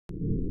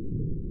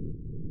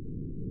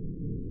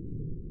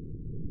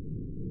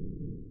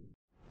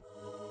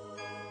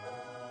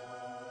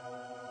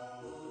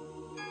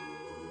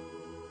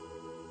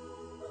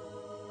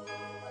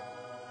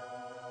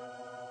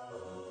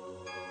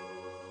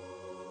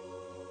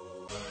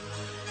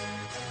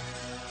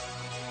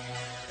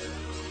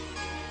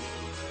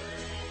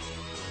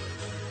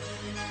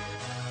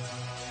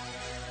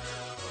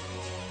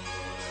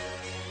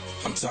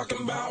I'm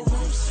talking about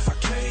roots. I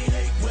can't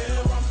hate where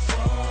I'm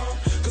from,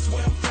 cause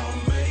where I'm from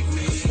make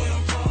me.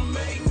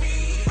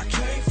 I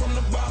came from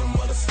the bottom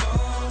of the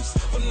slums,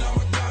 but now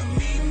I got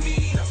me.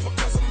 That's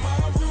because of my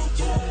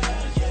roots.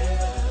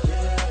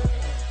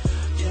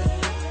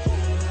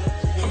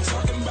 I'm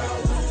talking about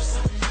roots.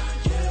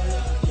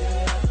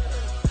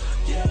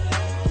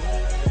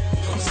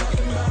 I'm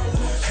talking about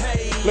roots.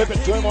 Hey, Flip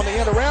it to him on the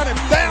end around,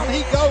 and down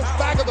he goes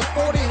back of the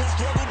 40.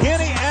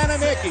 Kenny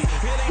Anunike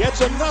gets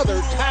another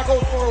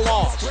tackle for a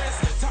loss.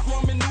 Top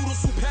ramen noodle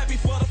soup, happy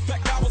for the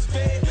fact I was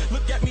fed.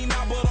 Look at me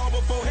now, but all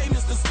before. Hey,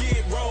 Mr.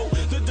 Skid Row.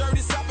 The dirty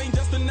South ain't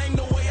just the name,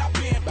 the way I've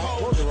been. Back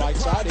toward the right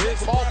side.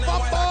 Here's the ball.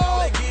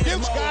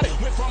 Duke's got it.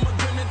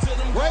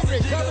 Great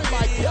recovery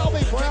by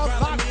Kelby Brown.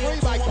 Knocked free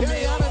by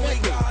Kenny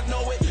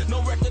Anunike.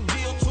 No record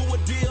deal to a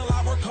deal.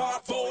 I work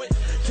hard for it.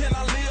 Can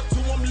I live to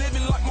I'm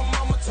living like my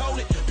mama told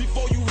it?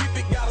 Before you reap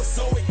it, gotta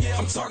sow it. Yeah,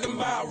 I'm talking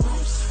about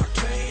roots. I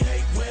can't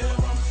hate where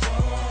I'm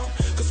from,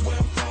 cause where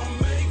I'm from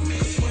make me.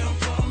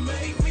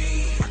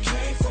 I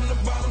came from the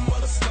bottom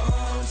of the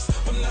slums,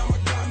 but now I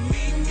got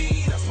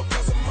me. That's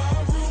because of my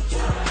roots.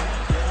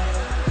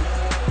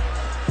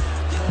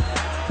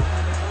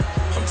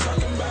 I'm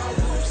talking about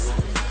roots.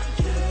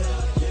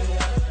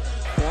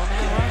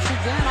 Four-man rush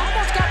again.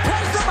 Almost got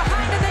pressed from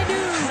behind, and they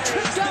do.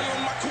 Tripped up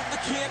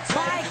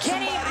by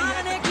Kenny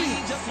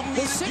Anunike,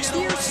 the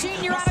sixth-year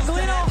senior out of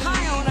Glen,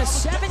 Ohio, on a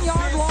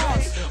 7-yard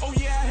loss. Oh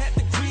yeah, I had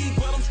to grieve,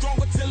 but I'm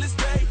stronger till this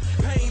day.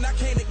 Pain, I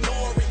can't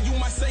ignore it. You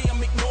might say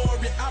I'm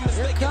ignoring it. I'm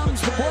Here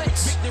comes the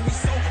blitz. And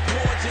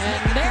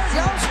there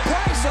goes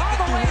Price all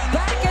the way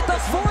back at the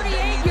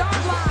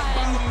 48-yard line.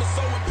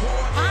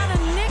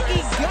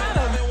 Anunike got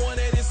him.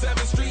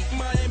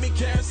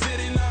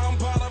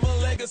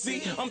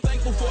 I'm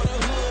thankful for the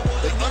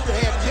hood. The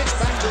underhand pitch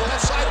back to the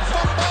left side.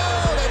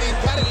 Fumble! And he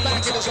got it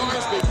back in his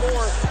arms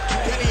before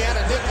Kenny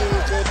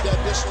Anunike could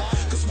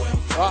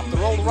dislodge. Off the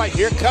roll to right.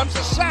 Here comes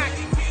the sack.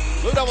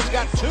 Blue Devils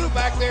got two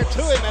back there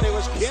to him, and it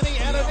was Kenny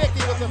Anunike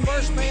with the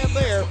first man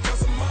there.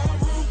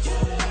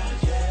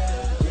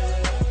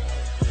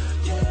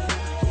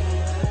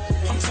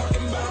 I'm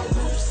talking about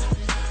roots.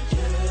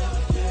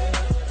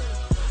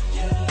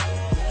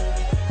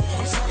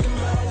 I'm talking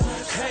about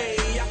roots.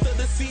 Hey, after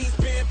the seeds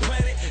been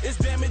planted, it's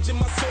damaging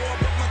my soul,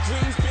 but my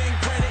dreams been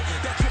granted.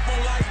 That trip on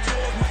life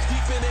tours much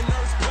deeper than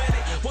Earth's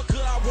planet. What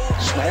could I want?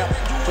 Snap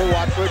for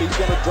Watford. He's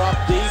going to drop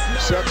deep.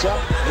 Sets up.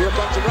 Here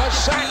comes the rush.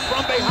 Sack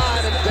from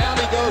behind, and down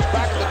he goes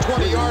back to the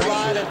 20-yard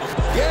line. And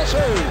guess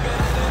who?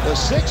 The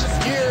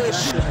sixth-year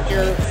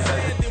senior